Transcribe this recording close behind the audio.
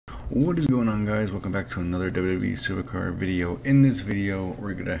What is going on, guys? Welcome back to another WWE Supercard video. In this video,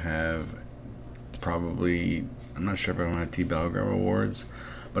 we're gonna have probably, I'm not sure if I'm gonna have T-Battleground rewards,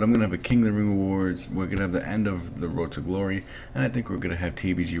 but I'm gonna have a King of the Ring rewards. We're gonna have the end of the Road to Glory, and I think we're gonna have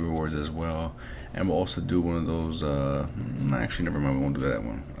TBG rewards as well. And we'll also do one of those. Actually, never mind. We won't do that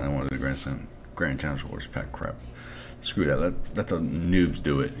one. I don't want to do the Grand Challenge Rewards pack crap. Screw that. Let the noobs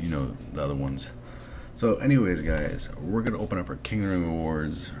do it. You know, the other ones. So anyways, guys, we're going to open up our King of the Ring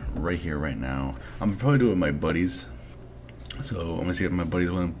rewards right here, right now. I'm going to probably do it with my buddies. So I'm going to see if my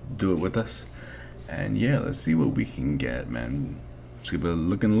buddies want to do it with us. And yeah, let's see what we can get, man. It's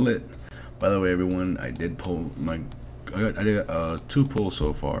looking lit. By the way, everyone, I did pull my... I did 2 pulls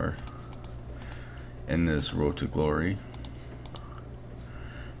so far in this Road to Glory.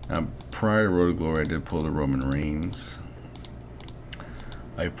 Now, prior to Road to Glory, I did pull the Roman Reigns.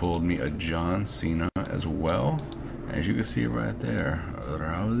 I pulled me a John Cena as well. As you can see right there,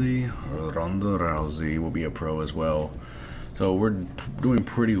 Ronda Rousey will be a pro as well. So we're doing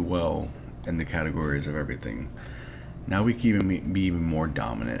pretty well in the categories of everything. Now we can be even more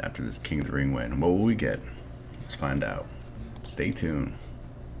dominant after this King of the Ring win. What will we get? Let's find out. Stay tuned.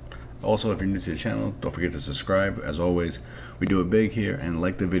 Also, if you're new to the channel, don't forget to subscribe. As always, we do it big here, and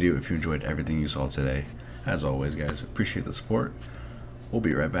like the video if you enjoyed everything you saw today. As always, guys, appreciate the support. We'll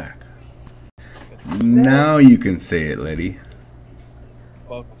be right back. Now you can say it, lady.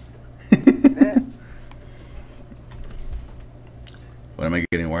 Welcome. What am I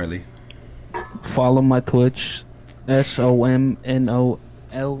getting, Wiley? Follow my Twitch, SOMMERSLAMentus_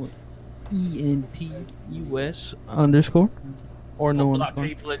 or no underscore.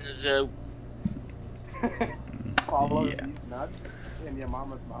 People in the zoo. Follow Yeah. these nuts in your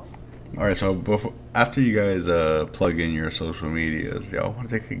mama's mouth. Alright, so after you guys plug in your social medias, y'all want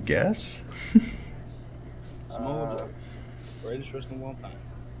to take a guess? Small greatest wrestling of all time.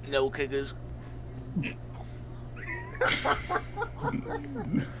 No kickers.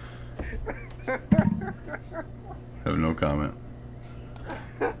 Have no comment.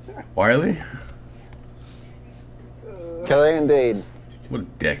 Wiley? Killing Indeed. What a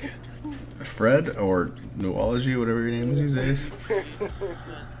dick. Fred or Noology, whatever your name is these days.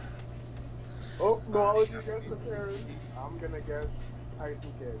 Oh, knowledge guess the parents. I'm gonna guess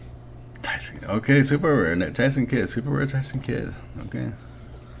Tyson Kidd. Tyson. Okay, super rare. Tyson Kidd. Super rare Tyson Kidd. Okay.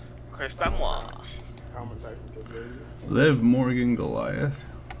 Chris Benoit. I'm a Tyson Kidd baby. Liv Morgan Goliath.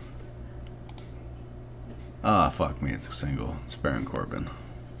 Ah, fuck me. It's a single. It's Baron Corbin.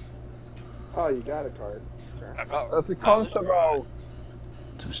 Oh, you got a card. Okay. I got That's the constable.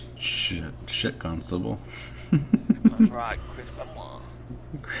 It's a shit constable. That's right, Chris Benoit.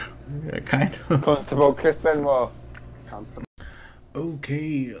 Yeah, kind of. Constable Chris Benoit. Constant.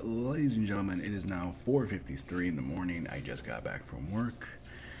 Okay, ladies and gentlemen, it is now 4:53 in the morning. I just got back from work,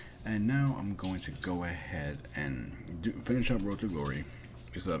 and now I'm going to go ahead and finish up Road to Glory.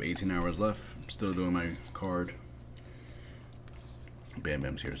 We still have 18 hours left. I'm still doing my card. Bam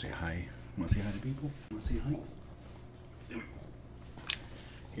Bam's here to say hi. Want to say hi to people? Want to say hi?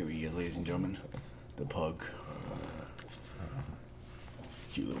 Here he is, ladies and gentlemen. The pug.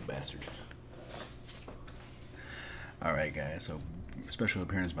 Cute little bastard. Alright, guys, so special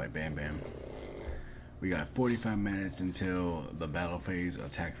appearance by Bam Bam. We got 45 minutes until the battle phase,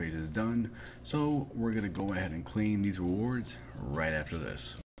 attack phase is done. So we're gonna go ahead and claim these rewards right after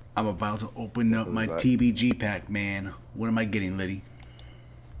this. I'm about to open up my TBG pack, man. What am I getting, Liddy?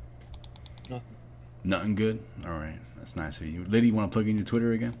 Nothing. Nothing good? Alright, that's nice of you. Liddy, you wanna plug in your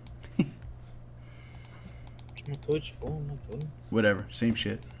Twitter again? My Twitch phone, my Twitter. Whatever, same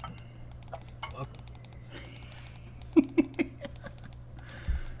shit. Fuck.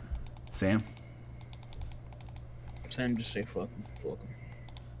 Sam? Sam, just say fuck him. Fuck him.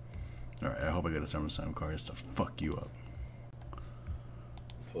 Alright, I hope I get a SummerSlam card just to fuck you up.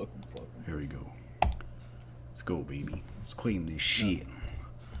 Fuck him. Fuck him. Here we go. Let's go, baby. Let's claim this shit.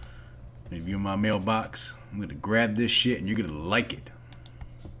 If you're in my mailbox, I'm gonna grab this shit and you're gonna like it.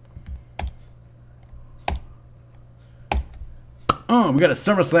 We got a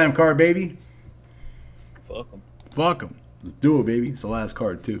SummerSlam card, baby. Fuck him. Fuck him. Let's do it, baby. It's the last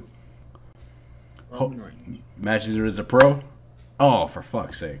card, too. Roman Reigns. Matches there as a pro. Oh, for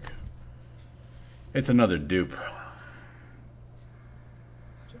fuck's sake. It's another dupe.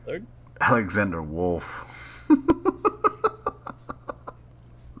 It's a third? Alexander Wolf.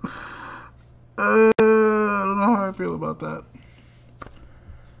 I don't know how I feel about that.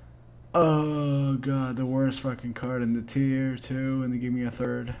 Oh god, the worst fucking card in the tier 2, and they give me a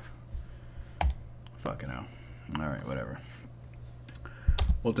third. Fucking hell. Alright, whatever.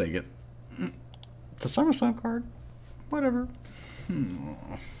 We'll take it. It's a SummerSlam card. Whatever. You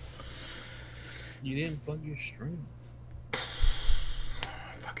didn't plug your string.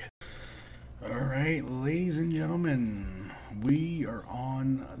 Fuck it. Alright, ladies and gentlemen, we are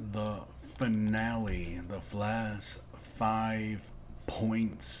on the finale. The last 5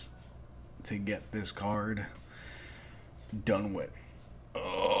 points to get this card done with.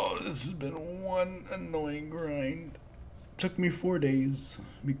 Oh, this has been one annoying grind. Took me 4 days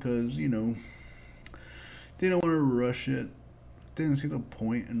because, you know, didn't want to rush it. Didn't see the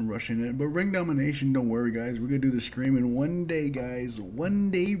point in rushing it. But ring domination, don't worry guys, we're gonna do the stream in 1 day, guys. 1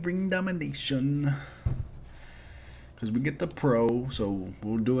 day ring domination, because we get the pro, so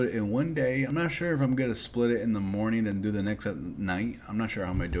we'll do it in 1 day. I'm not sure if I'm gonna split it in the morning then do the next at night. I'm not sure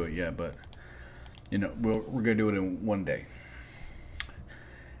how I'm gonna do it yet, but you know, we're gonna do it in 1 day.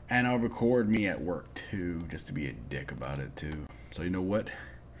 And I'll record me at work too, just to be a dick about it too. So you know what,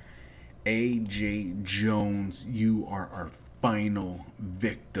 AJ Jones, you are our final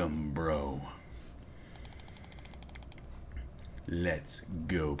victim, bro. Let's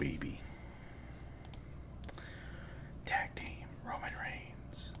go, baby. Tag team, Roman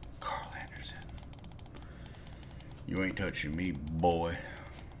Reigns, Carl Anderson. You ain't touching me, boy.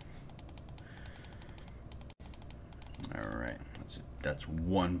 Alright, that's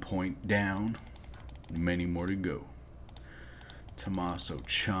 1 point down. Many more to go. Tommaso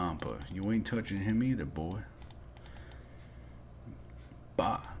Ciampa, you ain't touching him either, boy.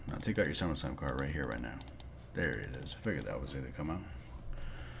 Bah. Now take out your SummerSlam card right here, right now. There it is. I figured that was going to come out.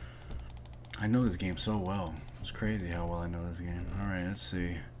 I know this game so well. It's crazy how well I know this game. Alright, let's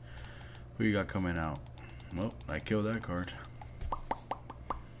see. Who you got coming out? Well, I killed that card.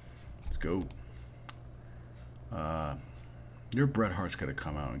 Let's go. Your Bret Hart's going to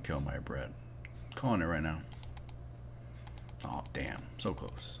come out and kill my Bret. Calling it right now. Oh, damn. So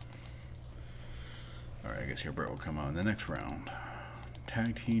close. Alright, I guess your Bret will come out in the next round.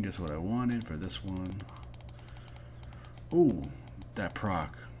 Tag team, just what I wanted for this one. Ooh, that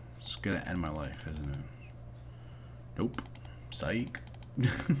proc. It's gonna end my life, isn't it? Nope. Psych.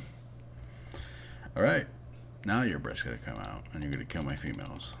 Alright. Now your Bret's gonna come out and you're gonna kill my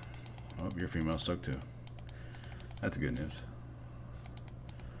females. Oh, your females suck too. That's good news.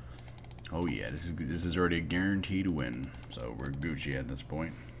 Oh yeah, this is already a guaranteed win. So we're Gucci at this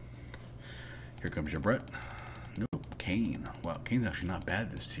point. Here comes your Bret. Nope, Kane. Wow, Kane's actually not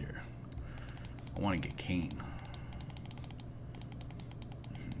bad this tier. I want to get Kane.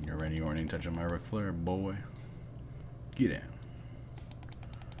 You ready? You already touching my Ric Flair, boy. Get in.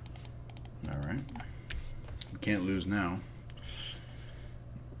 Alright. We can't lose now.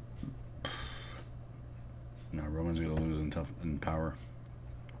 No, Roman's going to lose in power.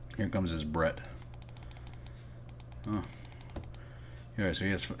 Here comes his Bret. Oh. Yeah, so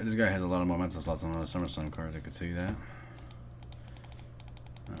this guy has a lot of momentum slots on all the SummerSlam cards. I could see that.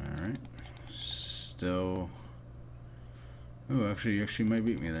 Alright. Still. Oh, actually, you actually might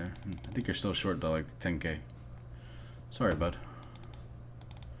beat me there. I think you're still short though, like 10K. Sorry, bud.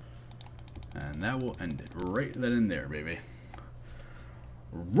 And that will end it right then and there, baby.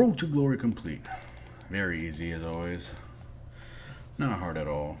 Road to Glory complete. Very easy as always. Not hard at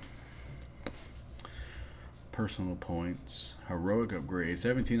all. Personal points. Heroic upgrade.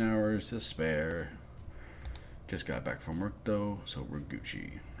 17 hours to spare. Just got back from work though, so we're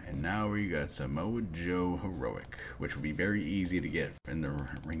Gucci. And now we got Samoa Joe Heroic, which will be very easy to get in the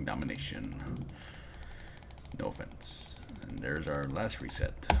ring domination. No offense. And there's our last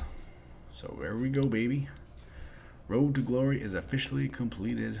reset. So there we go, baby. Road to Glory is officially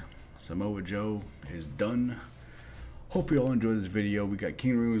completed. Samoa Joe is done. Hope you all enjoyed this video. We got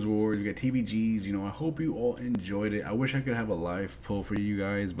King Rings Awards, we got TBGs. You know, I hope you all enjoyed it. I wish I could have a live pull for you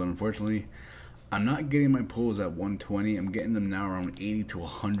guys, but unfortunately, I'm not getting my pulls at 120. I'm getting them now around 80 to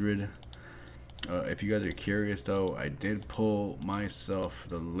 100. If you guys are curious, though, I did pull myself.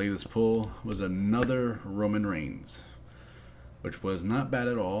 The latest pull was another Roman Reigns, which was not bad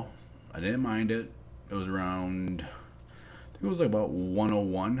at all. I didn't mind it. It was around, I think it was like about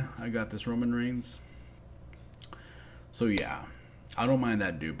 101. I got this Roman Reigns. So yeah, I don't mind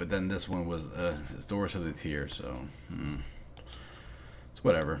that dude, but then this one was it's the worst of the tier, so it's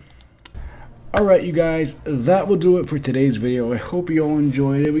whatever. Alright, you guys, that will do it for today's video. I hope you all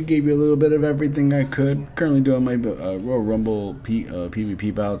enjoyed it. We gave you a little bit of everything I could. Currently doing my Royal Rumble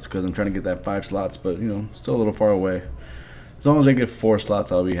PvP bouts because I'm trying to get that 5 slots, but you know, still a little far away. As long as I get 4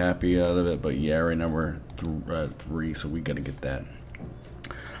 slots, I'll be happy out of it. But yeah, right now we're at 3, so we gotta get that.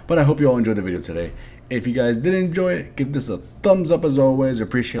 But I hope you all enjoyed the video today. If you guys did enjoy it, give this a thumbs up as always. I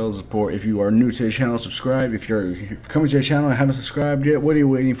appreciate all the support. If you are new to the channel, subscribe. If you're coming to the channel and haven't subscribed yet, what are you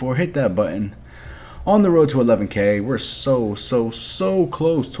waiting for? Hit that button. on the road to 11K. We're so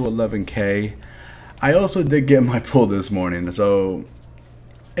close to 11K. I also did get my pull this morning, so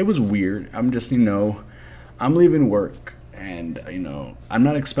it was weird. I'm just, you know, I'm leaving work and, you know, I'm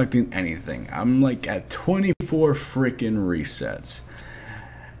not expecting anything. I'm like at 24 freaking resets.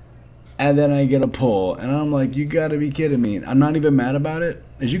 And then I get a pull and I'm like, you gotta be kidding me. I'm not even mad about it.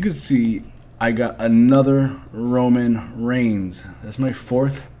 As you can see, I got another Roman Reigns. That's my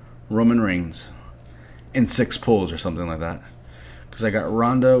 4th Roman Reigns in 6 pulls or something like that. Because I got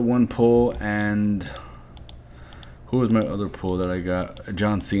Ronda 1 pull, and who was my other pull that I got?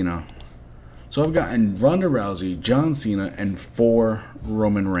 John Cena. So I've gotten Ronda Rousey, John Cena, and 4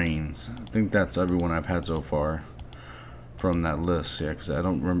 Roman Reigns. I think that's everyone I've had so far from that list. Yeah, because I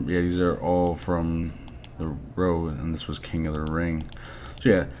don't remember. Yeah, these are all from the road, and this was King of the Ring. So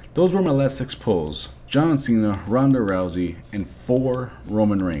yeah, those were my last 6 pulls. John Cena, Ronda Rousey, and 4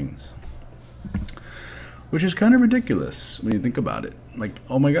 Roman Reigns. Which is kind of ridiculous when you think about it. Like,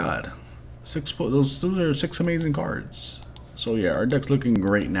 oh my god. 6 pulls, those are 6 amazing cards. So yeah, our deck's looking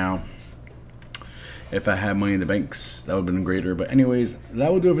great now. If I had money in the banks, that would have been greater. But anyways, that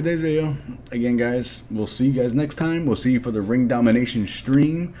will do it for today's video. Again, guys, we'll see you guys next time. We'll see you for the Ring Domination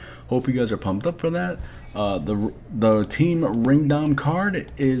stream. Hope you guys are pumped up for that. The Team Ring Dom card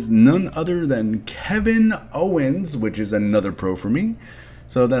is none other than Kevin Owens, which is another pro for me.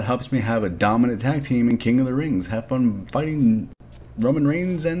 So that helps me have a dominant tag team in King of the Rings. Have fun fighting Roman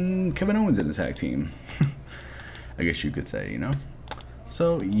Reigns and Kevin Owens in a tag team. I guess you could say, you know.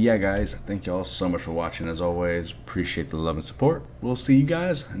 So yeah, guys, thank you all so much for watching. As always, appreciate the love and support. We'll see you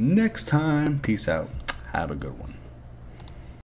guys next time. Peace out. Have a good one.